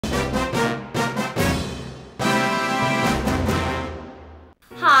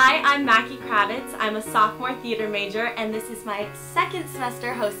I'm Mackie Kravitz. I'm a sophomore theater major, and this is my second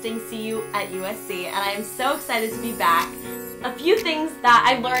semester hosting CU at USC, and I am so excited to be back. A few things that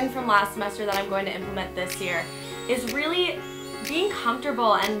I learned from last semester that I'm going to implement this year is really being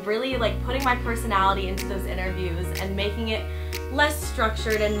comfortable and really putting my personality into those interviews and making it less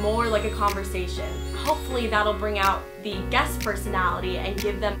structured and more like a conversation. Hopefully that'll bring out the guest personality and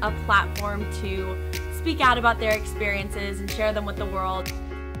give them a platform to speak out about their experiences and share them with the world.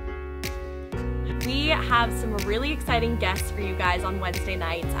 We have some really exciting guests for you guys on Wednesday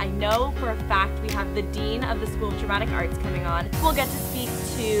nights. I know for a fact we have the Dean of the School of Dramatic Arts coming on. We'll get to speak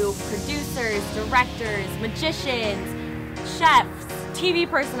to producers, directors, magicians, chefs, TV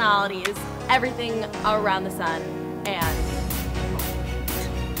personalities, everything around the sun, and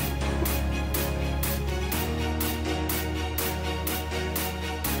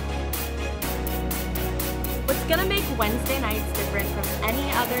what's gonna make Wednesday nights different from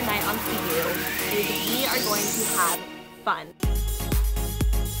any other night on CU is we are going to have fun.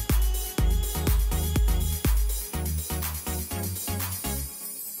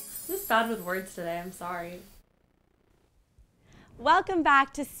 I'm just bad with words today, I'm sorry. Welcome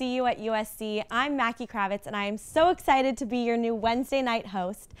back to CU at USC. I'm Mackie Kravitz, and I am so excited to be your new Wednesday night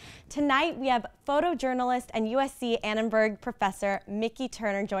host. Tonight we have photojournalist and USC Annenberg professor Miki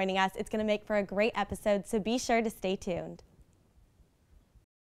Turner joining us. It's going to make for a great episode, so be sure to stay tuned.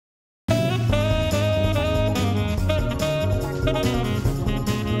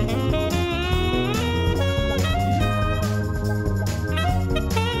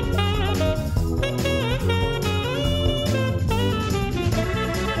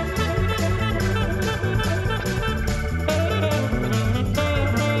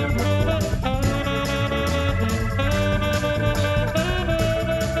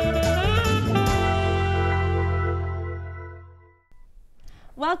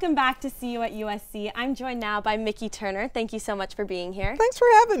 Welcome back to CU at USC. I'm joined now by Miki Turner. Thank you so much for being here. Thanks for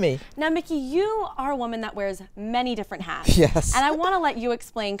having me. Now, Miki, you are a woman that wears many different hats. Yes. And I want to let you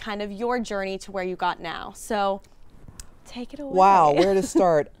explain kind of your journey to where you got now. So, take it away. Wow, where to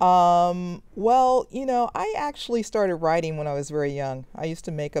start? Well, you know, I actually started writing when I was very young. I used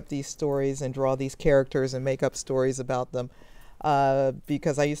to make up these stories and draw these characters and make up stories about them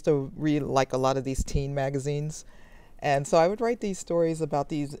because I used to read a lot of these teen magazines. And so I would write these stories about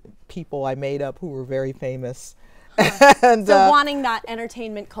these people I made up who were very famous. And, so wanting that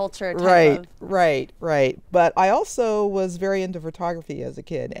entertainment culture type Right. But I also was very into photography as a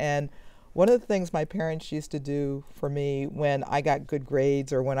kid. And one of the things my parents used to do for me when I got good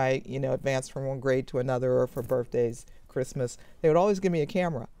grades or when I, advanced from one grade to another or for birthdays, Christmas, they would always give me a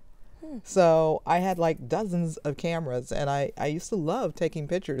camera. So I had dozens of cameras, and I used to love taking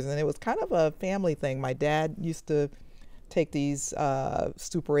pictures, and it was kind of a family thing. My dad used to take these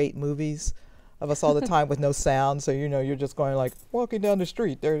Super 8 movies of us all the time with no sound, so you're just going walking down the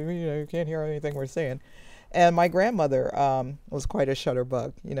street there, you can't hear anything we're saying. And my grandmother was quite a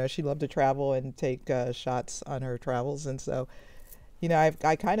shutterbug. She loved to travel and take shots on her travels, and so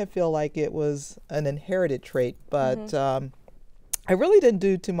I kind of feel like it was an inherited trait, but I really didn't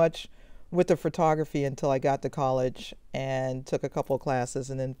do too much with the photography until I got to college and took a couple of classes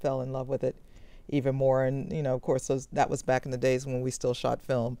and then fell in love with it even more. And, of course, that was back in the days when we still shot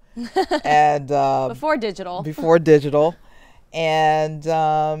film. And before digital. Before digital. And,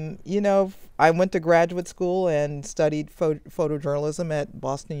 I went to graduate school and studied photojournalism at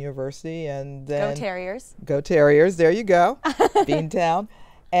Boston University. And then Go Terriers. Go Terriers. There you go. Beantown.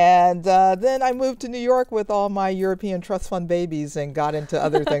 And then I moved to New York with all my European trust fund babies and got into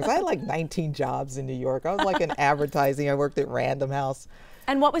other things. I had 19 jobs in New York. I was in advertising. I worked at Random House.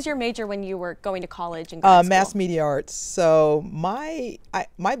 And what was your major when you were going to college and grad school? Mass media arts. So my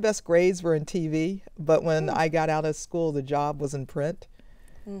best grades were in TV, but when I got out of school, the job was in print.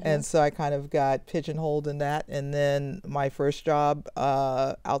 And so I kind of got pigeonholed in that. And then my first job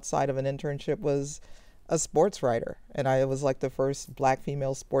outside of an internship was a sports writer, and I was the first black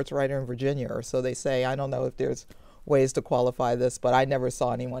female sports writer in Virginia, or so they say. I don't know if there's ways to qualify this, but I never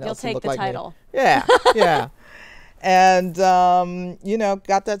saw anyone else who looked like me. You'll take the title. Yeah. And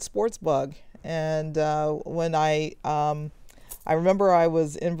got that sports bug. And when I remember I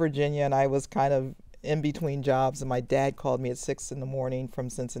was in Virginia and I was kind of in between jobs, and my dad called me at 6 in the morning from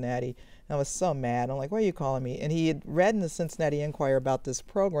Cincinnati, and I was so mad. I'm like, "Why are you calling me?" And he had read in the Cincinnati Enquirer about this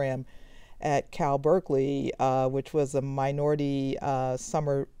program at Cal Berkeley, which was a minority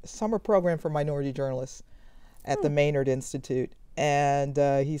summer program for minority journalists at the Maynard Institute. And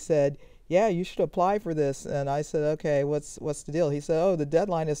he said, "Yeah, you should apply for this." And I said, "Okay, what's the deal?" He said, "Oh, the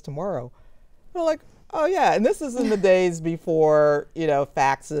deadline is tomorrow." We're like, oh yeah, and this is in the days before, you know,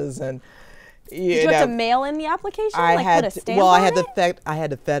 faxes and Did you have to mail in the application? I like had put a to, stamp well, on I had it? I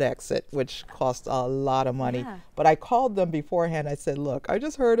had to FedEx it, which cost a lot of money. Yeah. But I called them beforehand. I said, look, I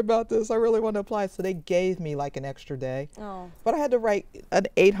just heard about this. I really want to apply. So they gave me like an extra day. Oh. But I had to write an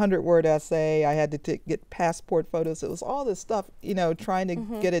 800-word essay. I had to get passport photos. It was all this stuff, you know, trying to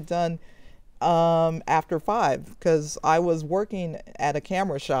get it done after 5, because I was working at a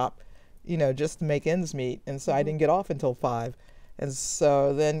camera shop, you know, just to make ends meet. And so I didn't get off until 5. And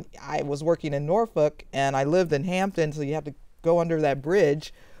so then I was working in Norfolk, and I lived in Hampton, so you have to go under that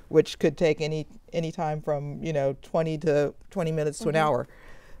bridge, which could take any time from, you know, 20 minutes to an hour.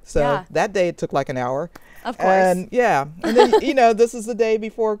 So that day it took like an hour. Of course. And yeah, and then, you know, this is the day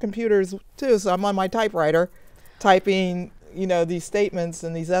before computers too, so I'm on my typewriter typing, you know, these statements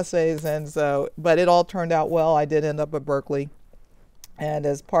and these essays. And so, but it all turned out well. I did end up at Berkeley, and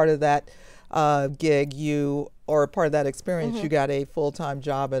as part of that gig, or part of that experience, you got a full-time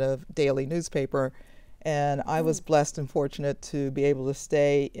job at a daily newspaper. And I was blessed and fortunate to be able to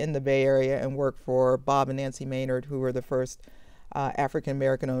stay in the Bay Area and work for Bob and Nancy Maynard, who were the first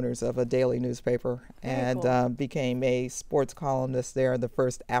African-American owners of a daily newspaper, and became a sports columnist there, the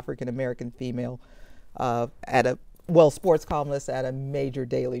first African-American female sports columnist at a major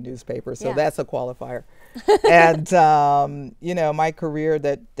daily newspaper. So that's a qualifier. And, you know, my career,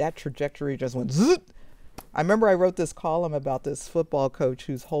 that trajectory just went zoop. I remember I wrote this column about this football coach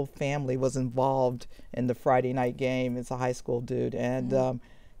whose whole family was involved in the Friday night game. It's a high school dude. And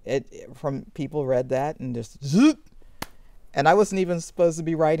from people read that and just zoop. And I wasn't even supposed to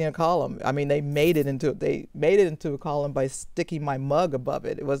be writing a column. I mean, they made it into a column by sticking my mug above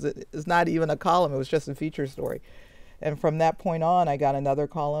it. It's not even a column. It was just a feature story. And from that point on, I got another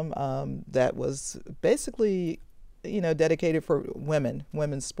column that was basically, you know, dedicated for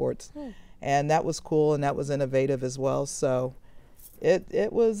women's sports. And that was cool, and that was innovative as well. So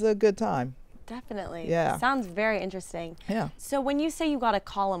it was a good time. Definitely. Yeah. Sounds very interesting. Yeah. So when you say you got a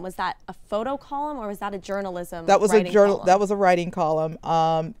column, was that a photo column or was that a journalism That was writing column? That was a writing column.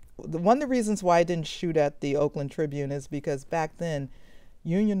 One of the reasons why I didn't shoot at the Oakland Tribune is because back then,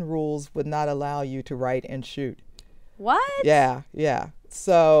 union rules would not allow you to write and shoot. What? Yeah, yeah.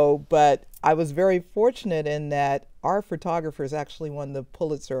 So, but I was very fortunate in that our photographers actually won the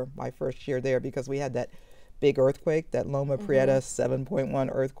Pulitzer my first year there, because we had that big earthquake, that Loma Prieta 7.1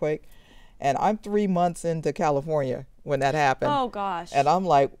 earthquake. And I'm 3 months into California when that happened. Oh, gosh. And I'm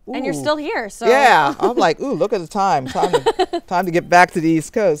like, ooh. And you're still here, so. Yeah, I'm like, ooh, look at the time. Time to get back to the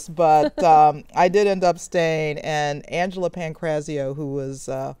East Coast. But I did end up staying, and Angela Pancrazio, who was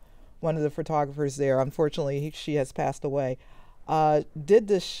one of the photographers there, unfortunately, she has passed away, did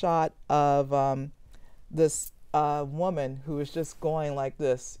this shot of this woman who was just going like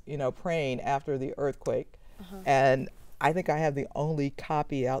this, you know, praying after the earthquake. And I think I have the only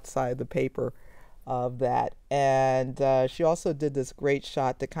copy outside the paper of that. And she also did this great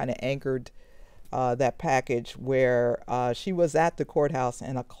shot that kind of anchored that package, where she was at the courthouse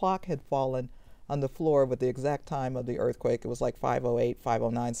and a clock had fallen on the floor with the exact time of the earthquake. It was like 5:08,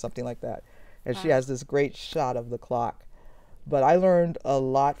 5:09, something like that. And she has this great shot of the clock. But I learned a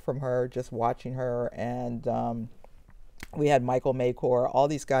lot from her just watching her. And we had Michael Maycor, all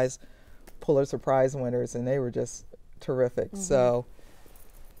these guys, Pulitzer Prize winners, and they were just terrific. So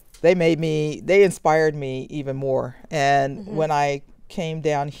they inspired me even more. And when I came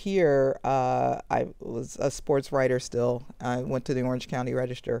down here, I was a sports writer still. I went to the Orange County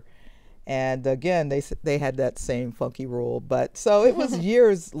Register. And again, they had that same funky rule. But so it was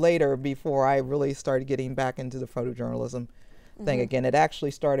years later before I really started getting back into the photojournalism thing again. It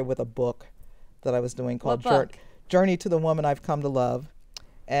actually started with a book that I was doing called Journey to the Woman I've Come to Love.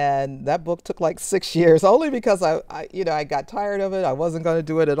 And that book took like 6 years, only because I got tired of it. I wasn't going to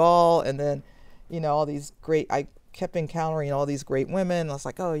do it at all. And then, you know, I kept encountering all these great women. I was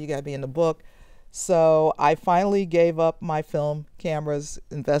like, oh, you got to be in the book. So I finally gave up my film cameras,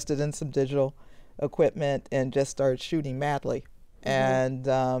 invested in some digital equipment, and just started shooting madly. And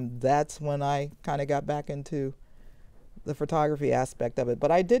that's when I kind of got back into the photography aspect of it.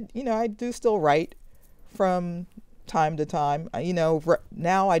 But I do still write from time to time.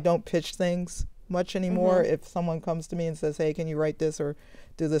 Now I don't pitch things much anymore. If someone comes to me and says, hey, can you write this or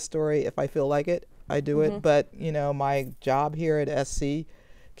do this story, if I feel like it, I do it. But, you know, my job here at SC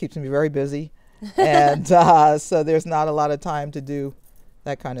keeps me very busy. And so there's not a lot of time to do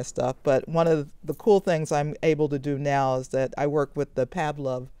that kind of stuff. But one of the cool things I'm able to do now is that I work with the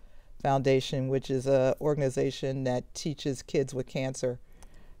Pavlov Foundation, which is an organization that teaches kids with cancer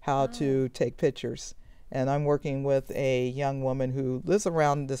how to take pictures. And I'm working with a young woman who lives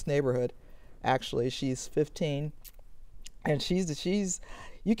around this neighborhood actually. She's 15, and she's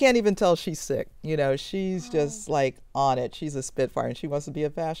you can't even tell she's sick. You know, she's just like on it. She's a spitfire, and she wants to be a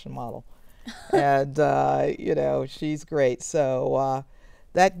fashion model. And you know, she's great. So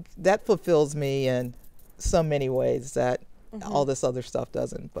that fulfills me in so many ways that all this other stuff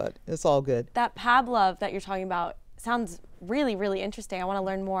doesn't. But it's all good. That Pab love that you're talking about sounds really, really interesting. I want to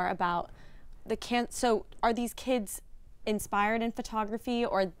learn more about so are these kids inspired in photography,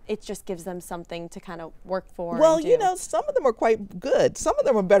 or it just gives them something to kind of work for? Well, you know, some of them are quite good. Some of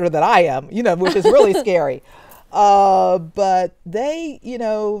them are better than I am, you know, which is really scary. But they, you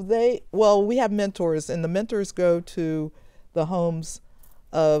know, well, we have mentors, and the mentors go to the homes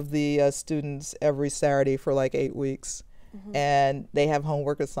of the students every Saturday for like 8 weeks. And they have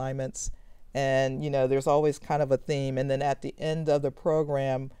homework assignments. And, you know, there's always kind of a theme. And then at the end of the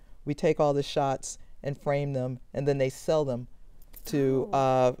program, we take all the shots and frame them, and then they sell them to,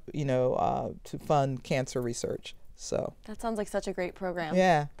 you know, to fund cancer research. So that sounds like such a great program.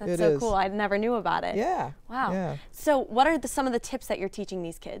 Yeah, that's so cool. I never knew about it. Yeah. Wow. Yeah. So what are some of the tips that you're teaching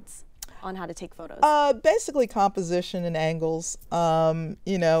these kids on how to take photos? Basically composition and angles.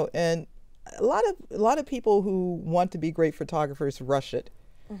 You know, and a lot of people who want to be great photographers rush it.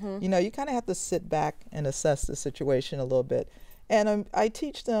 You know, you kind of have to sit back and assess the situation a little bit. And I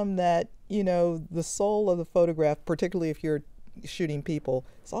teach them that, you know, the soul of the photograph, particularly if you're shooting people,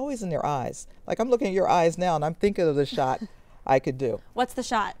 it's always in their eyes. Like, I'm looking at your eyes now, and I'm thinking of the shot I could do. What's the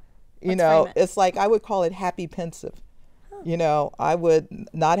shot? You know, it's like, I would call it happy pensive. You know, I would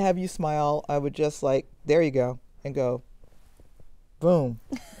not have you smile. I would just like, there you go, and go, boom.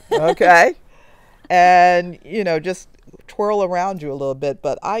 Okay. And, you know, just twirl around you a little bit.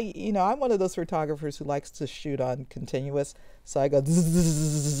 But you know, I'm one of those photographers who likes to shoot on continuous. So I go,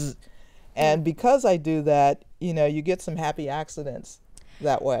 zzz, and because I do that, you know, you get some happy accidents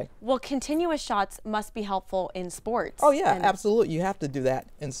that way. Well, continuous shots must be helpful in sports. Oh yeah, absolutely. You have to do that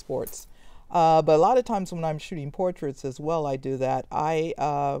in sports. But a lot of times when I'm shooting portraits as well, I do that.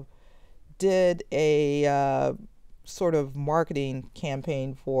 I did a sort of marketing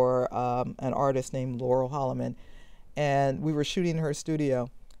campaign for an artist named Laurel Holloman, and we were shooting in her studio.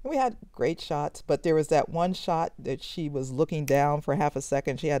 And we had great shots, but there was that one shot that she was looking down for half a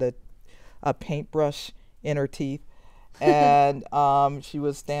second. She had a paintbrush in her teeth, and she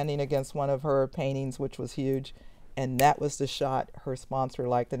was standing against one of her paintings, which was huge. And that was the shot her sponsor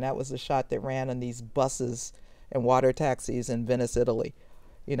liked, and that was the shot that ran on these buses and water taxis in Venice, Italy,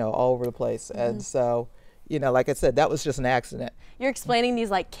 you know, all over the place. And so, you know, like I said, that was just an accident. You're explaining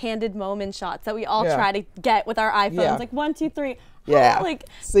these like candid moment shots that we all try to get with our iPhones, like 1, 2, 3. Yeah. Like,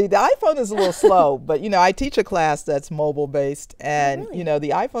 see, the iPhone is a little slow, but you know, I teach a class that's mobile based, and you know, the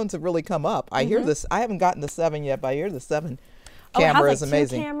iPhones have really come up. I hear this. I haven't gotten the 7 yet, but I hear the 7 camera is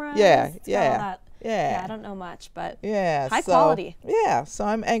amazing. 2 cameras, Yeah. Yeah, I don't know much, but yeah, high quality. Yeah, so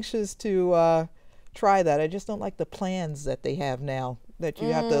I'm anxious to try that. I just don't like the plans that they have now, that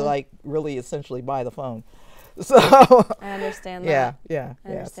you have to like really essentially buy the phone. So I understand that. Yeah.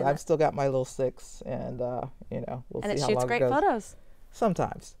 So I've still got my little 6, and you know, we'll see how long it goes. And it shoots great photos.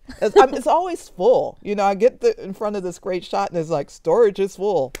 Sometimes it's always full. You know, I get in front of this great shot, and it's like storage is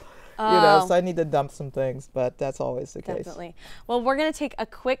full. You know, so I need to dump some things, but that's always the case. Definitely. Well, we're going to take a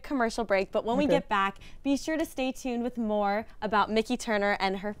quick commercial break, but when we get back, be sure to stay tuned with more about Miki Turner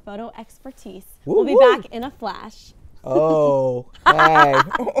and her photo expertise. We'll be back in a flash. Oh,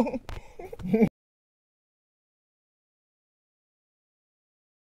 hey.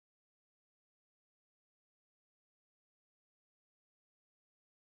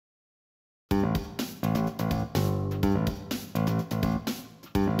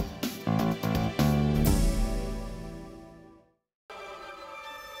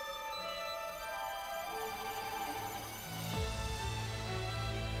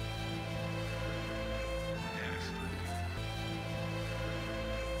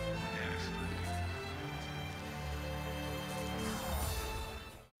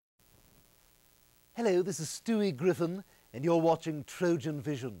 Hello, this is Stewie Griffin, and you're watching Trojan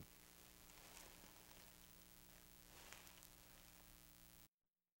Vision.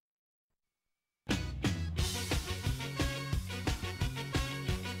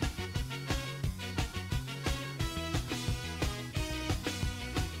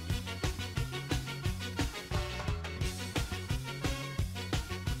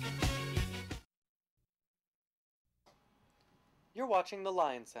 You're watching the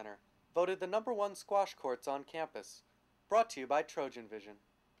Lion Center, voted the #1 squash courts on campus. Brought to you by Trojan Vision.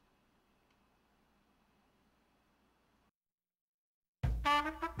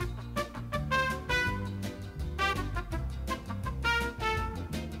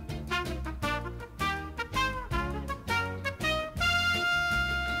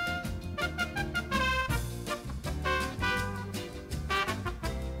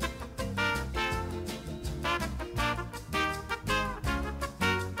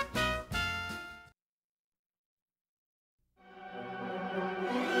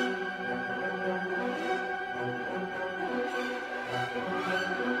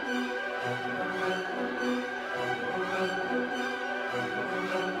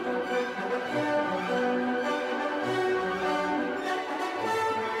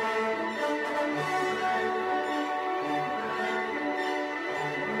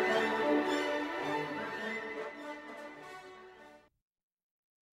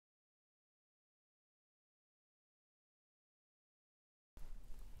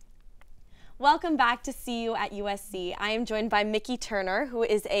 Welcome back to See You at USC. I am joined by Miki Turner, who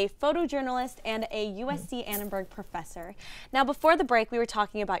is a photojournalist and a USC Annenberg professor. Now, before the break, we were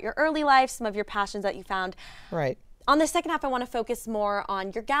talking about your early life, some of your passions that you found. Right. On the second half, I want to focus more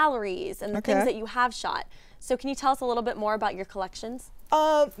on your galleries and the things that you have shot. So can you tell us a little bit more about your collections?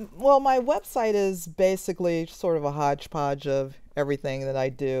 Well, my website is basically sort of a hodgepodge of everything that I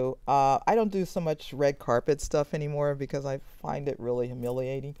do. I don't do so much red carpet stuff anymore because I find it really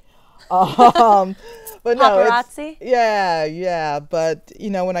humiliating. But no, paparazzi? Yeah. But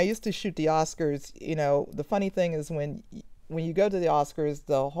when I used to shoot the Oscars, the funny thing is when you go to the Oscars,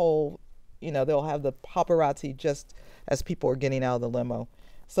 the whole, they'll have the paparazzi just as people are getting out of the limo.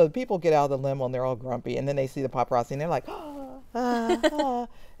 So people get out of the limo and they're all grumpy, and then they see the paparazzi and they're like,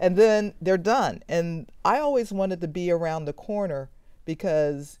 and then they're done. And I always wanted to be around the corner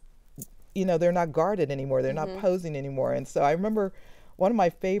because, they're not guarded anymore. They're not posing anymore. And so I remember one of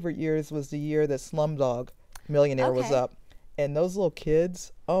my favorite years was the year that Slumdog Millionaire was up. And those little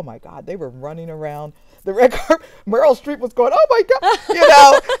kids, oh my God, they were running around the red carpet. Meryl Streep was going, oh my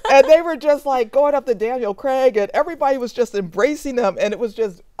God, and they were just like going up to Daniel Craig, and everybody was just embracing them. And it was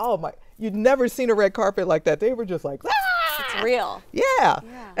just, oh my, you'd never seen a red carpet like that. They were just like, ah! It's real. Yeah.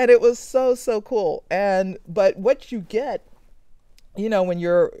 And it was so cool. But what you get, when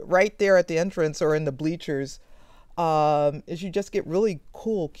you're right there at the entrance or in the bleachers, is you just get really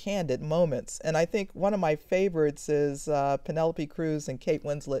cool, candid moments. And I think one of my favorites is Penelope Cruz and Kate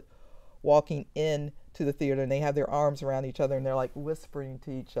Winslet walking in to the theater, and they have their arms around each other and they're like whispering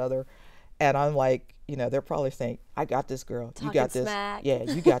to each other. And I'm like, they're probably saying, I got this, girl. You got this. Smack. Yeah,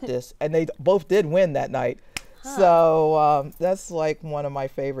 you got this. And they both did win that night. So that's like one of my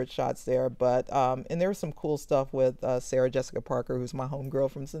favorite shots there. But and there was some cool stuff with Sarah Jessica Parker, who's my homegirl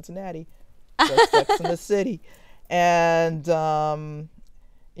from Cincinnati. Sex in the City. And,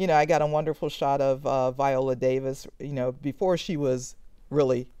 I got a wonderful shot of Viola Davis, before she was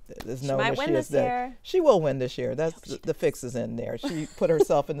really as known as she is today. She will win this year. That's the fix is in there. She put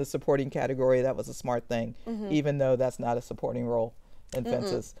herself in the supporting category. That was a smart thing, even though that's not a supporting role in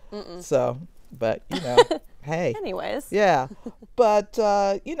fences. So, but, hey. Anyways. Yeah. But,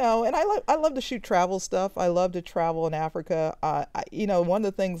 and I love to shoot travel stuff. I love to travel in Africa. One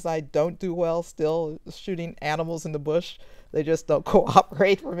of the things I don't do well still is shooting animals in the bush. They just don't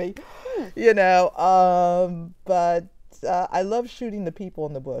cooperate for me, but I love shooting the people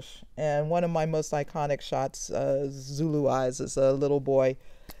in the bush. And one of my most iconic shots, Zulu Eyes, is a little boy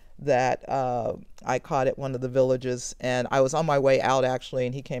that I caught at one of the villages. And I was on my way out, actually,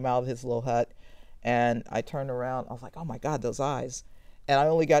 and he came out of his little hut. And I turned around. I was like, oh, my God, those eyes. And I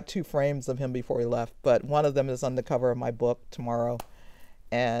only got 2 frames of him before he left. But one of them is on the cover of my book tomorrow.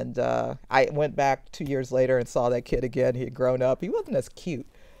 And I went back 2 years later and saw that kid again. He had grown up. He wasn't as cute.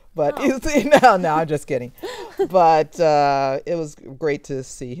 But no, I'm just kidding. But it was great to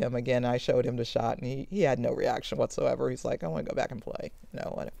see him again. I showed him the shot, and he had no reaction whatsoever. He's like, I want to go back and play.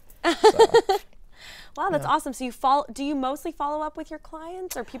 Whatever. So. Wow, that's awesome. So do you mostly follow up with your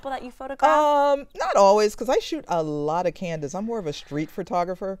clients or people that you photograph? Not always, because I shoot a lot of candids. I'm more of a street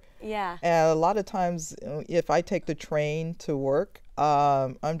photographer. Yeah. And a lot of times, if I take the train to work,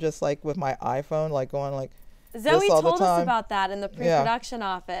 I'm just like with my iPhone, like going like Zoe this all told the time. us about that in the pre-production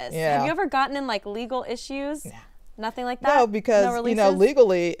office. Yeah. Have you ever gotten in like legal issues? Yeah. Nothing like that? No, because No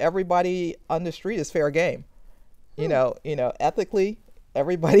legally everybody on the street is fair game. Ethically,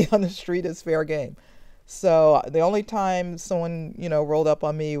 everybody on the street is fair game. So the only time someone, rolled up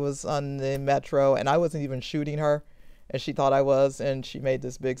on me was on the metro, and I wasn't even shooting her, and she thought I was, and she made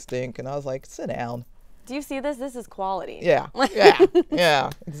this big stink, and I was like, sit down. Do you see this? This is quality. Yeah,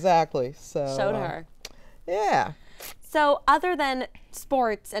 exactly. So showed her. Yeah. So other than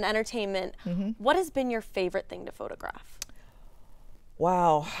sports and entertainment, what has been your favorite thing to photograph?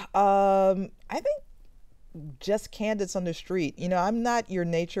 Wow. I think just candids on the street. I'm not your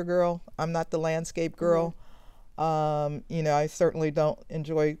nature girl. I'm not the landscape girl. I certainly don't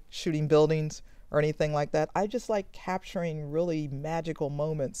enjoy shooting buildings or anything like that. I just like capturing really magical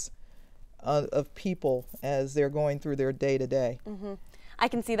moments of people as they're going through their day to day. I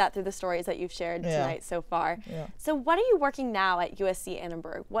can see that through the stories that you've shared tonight so far. Yeah. So what are you working now at USC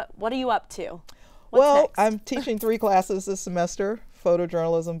Annenberg? What are you up to? What's next? I'm teaching 3 classes this semester: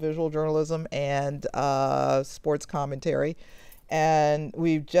 photojournalism, visual journalism, and sports commentary. And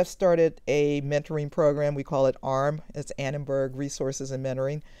we've just started a mentoring program. We call it ARM. It's Annenberg Resources and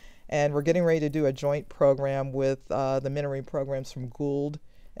Mentoring. And we're getting ready to do a joint program with the mentoring programs from Gould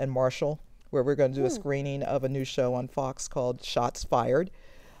and Marshall, where we're going to do a screening of a new show on Fox called Shots Fired.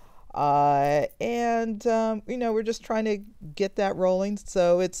 You know, we're just trying to get that rolling.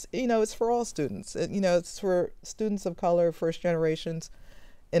 So it's, you know, it's for all students. You know, it's for students of color, first generations,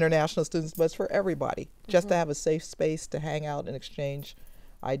 international students, but it's for everybody, just to have a safe space to hang out and exchange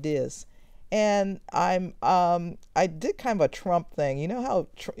ideas. And I did kind of a Trump thing. You know how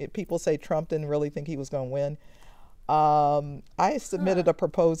people say Trump didn't really think he was going to win? I submitted a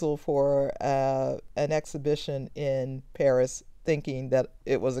proposal for an exhibition in Paris, thinking that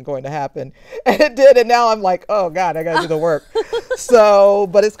it wasn't going to happen, and it did. And now I'm like, oh God, I got to do the work. So,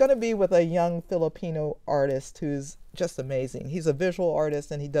 but it's going to be with a young Filipino artist who's just amazing. He's a visual artist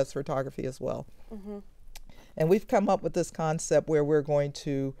and he does photography as well. And we've come up with this concept where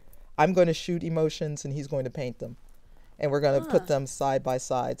I'm going to shoot emotions and he's going to paint them, and we're going to put them side by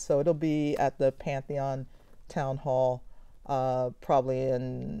side. So it'll be at the Pantheon Town Hall, probably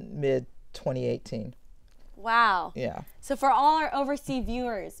in mid 2018. Wow. Yeah. So for all our overseas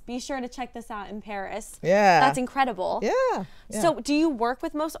viewers, be sure to check this out in Paris. Yeah. That's incredible. Yeah. So do you work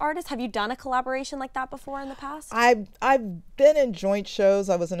with most artists? Have you done a collaboration like that before in the past? I've been in joint shows.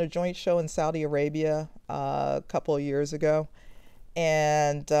 I was in a joint show in Saudi Arabia a couple of years ago.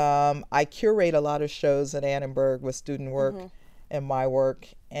 And I curate a lot of shows at Annenberg with student work and my work.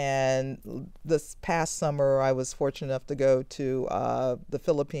 And this past summer, I was fortunate enough to go to the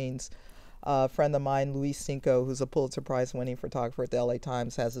Philippines. A friend of mine, Luis Cinco, who's a Pulitzer Prize winning photographer at the LA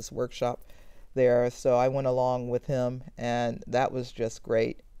Times, has this workshop there. So I went along with him, and that was just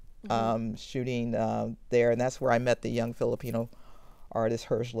great, shooting there. And that's where I met the young Filipino artist,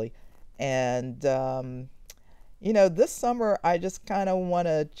 Hersley. And you know, this summer I just kind of want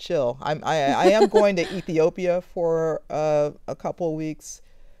to chill. I am going to Ethiopia for a couple of weeks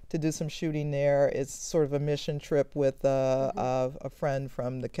to do some shooting there. It's sort of a mission trip with a friend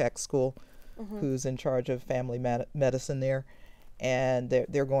from the Keck School, who's in charge of family medicine there, and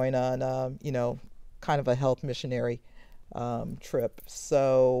they're going on you know, kind of a health missionary trip.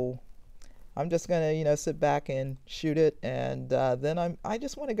 So I'm just gonna, you know, sit back and shoot it, and then I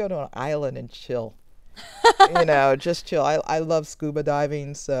just want to go to an island and chill. You know, just chill. I love scuba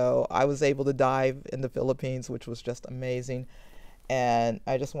diving, so I was able to dive in the Philippines, which was just amazing. And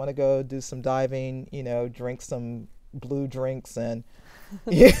I just want to go do some diving, you know, drink some blue drinks and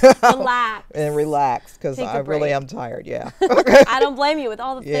relax, because I really am tired. Yeah. I don't blame you with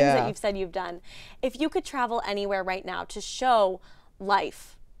all the things that you've said you've done. If you could travel anywhere right now to show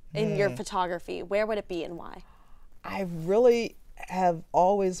life in your photography, where would it be and why? I really have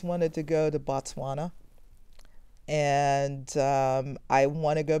always wanted to go to Botswana, and I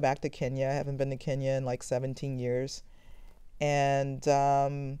want to go back to Kenya. I haven't been to Kenya in like 17 years. And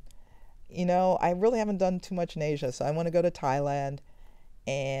you know, I really haven't done too much in Asia, so I want to go to Thailand.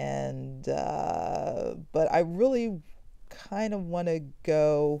 And but I really kind of want to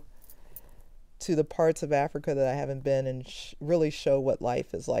go to the parts of Africa that I haven't been, and really show what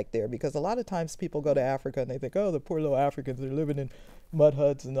life is like there. Because a lot of times people go to Africa and they think, oh, the poor little Africans, they're living in mud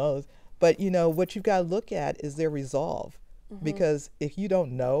huts and all this. But you know, what you've got to look at is their resolve. Because if you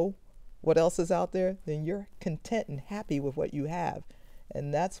don't know what else is out there, then you're content and happy with what you have.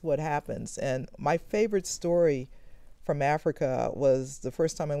 And that's what happens. And my favorite story from Africa was the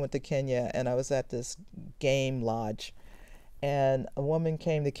first time I went to Kenya, and I was at this game lodge, and a woman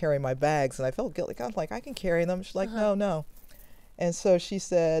came to carry my bags, and I felt guilty. I was like, I can carry them. She's like, no. And so she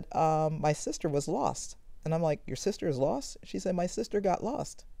said, my sister was lost. And I'm like, your sister is lost? She said, my sister got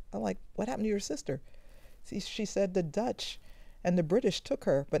lost. I'm like, what happened to your sister? She said, the Dutch and the British took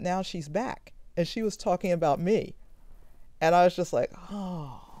her, but now she's back. And she was talking about me. And I was just like,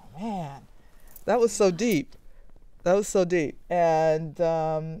 oh, man, that was so deep. That was so deep. And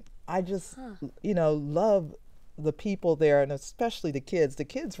I just, you know, love the people there, and especially the kids. The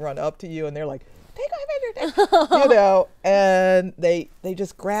kids run up to you and they're like, take my picture, you know, and they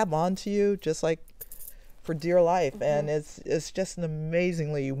just grab onto you just like for dear life. And it's just an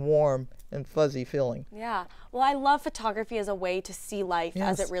amazingly warm and fuzzy feeling. Yeah. Well, I love photography as a way to see life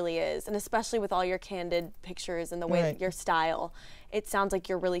as it really is, and especially with all your candid pictures and the way your style. It sounds like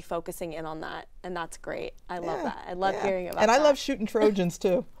you're really focusing in on that, and that's great. I love that. I love hearing about that. And I love shooting Trojans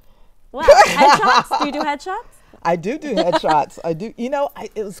too. Wow. Headshots? Do you do headshots? I do headshots. I do. You know,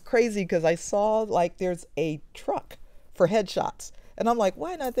 it was crazy because I saw like there's a truck for headshots, and I'm like,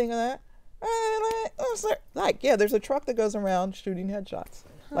 why not think of that? Like, yeah, there's a truck that goes around shooting headshots,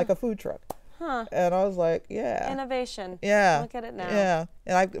 like a food truck. And I was like, yeah. Innovation. Yeah. Look at it now. Yeah.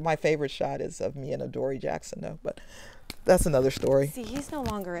 And my favorite shot is of me and Adoree Jackson, though. But that's another story. See, he's no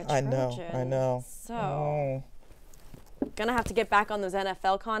longer a Trojan. I know. So. Gonna have to get back on those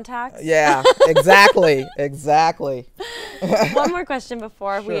NFL contacts. Yeah, exactly, exactly. One more question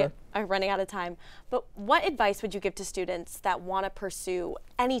before we Sure. are running out of time. But what advice would you give to students that want to pursue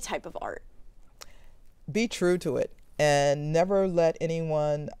any type of art? Be true to it and never let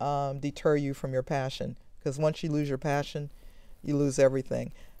anyone deter you from your passion, because once you lose your passion, you lose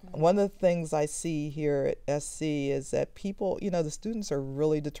everything. One of the things I see here at SC is that people, the students are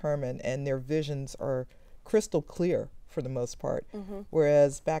really determined and their visions are crystal clear for the most part.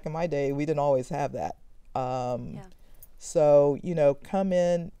 Whereas back in my day, we didn't always have that. So, come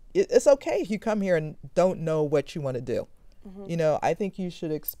in. It's okay if you come here and don't know what you want to do. I think you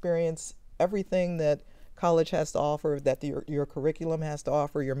should experience everything that college has to offer, that your curriculum has to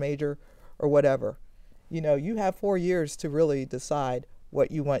offer, your major or whatever. You have 4 years to really decide what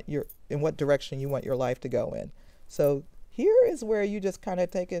you want in what direction you want your life to go in. So here is where you just kind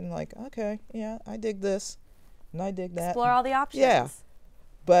of take it and like, okay, yeah, I dig this and I dig that. Explore all the options. Yeah.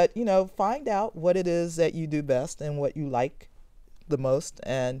 But, find out what it is that you do best and what you like the most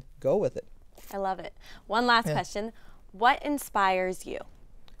and go with it. I love it. One last question. What inspires you?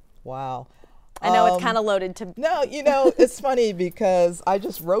 Wow. I know it's kind of loaded to. No, it's funny because I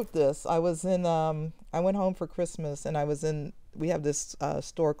just wrote this. I was in, I went home for Christmas and we have this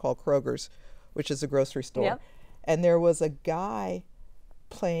store called Kroger's, which is a grocery store. Yep. And there was a guy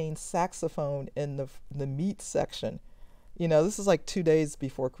playing saxophone in the meat section. This is like 2 days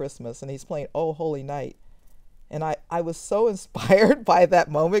before Christmas, and he's playing Oh Holy Night. And I was so inspired by that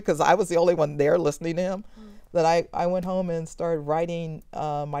moment because I was the only one there listening to him that I went home and started writing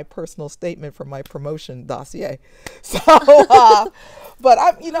my personal statement for my promotion dossier. So, but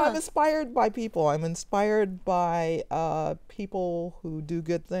I'm inspired by people. I'm inspired by people who do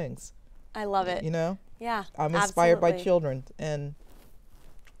good things. I love it. Yeah. I'm inspired by absolutely. children and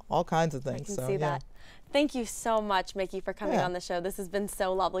all kinds of things. I can so, see yeah. that. Thank you so much, Miki, for coming Yeah. on the show. This has been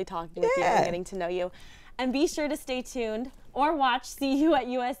so lovely talking with you Yeah. and getting to know you. And be sure to stay tuned or watch See You at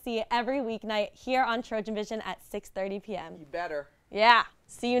USC every weeknight here on Trojan Vision at 6:30 p.m. You better. Yeah.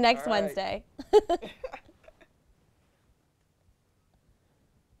 See you next All right. Wednesday.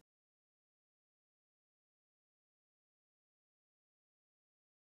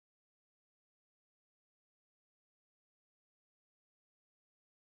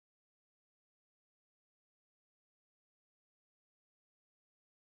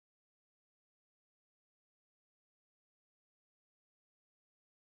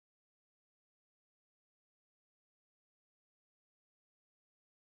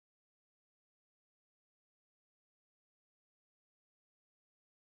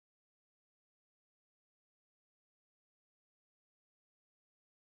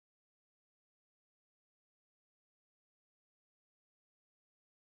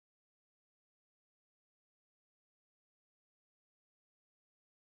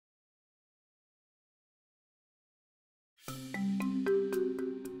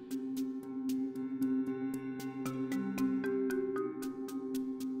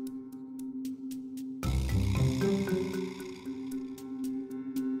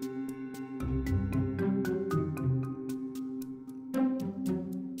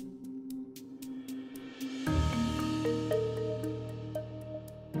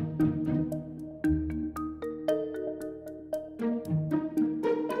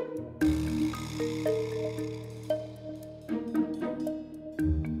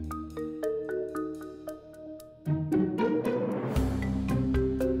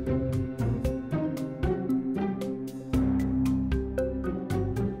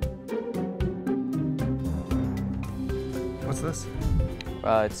 What's this?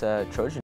 It's a Trojan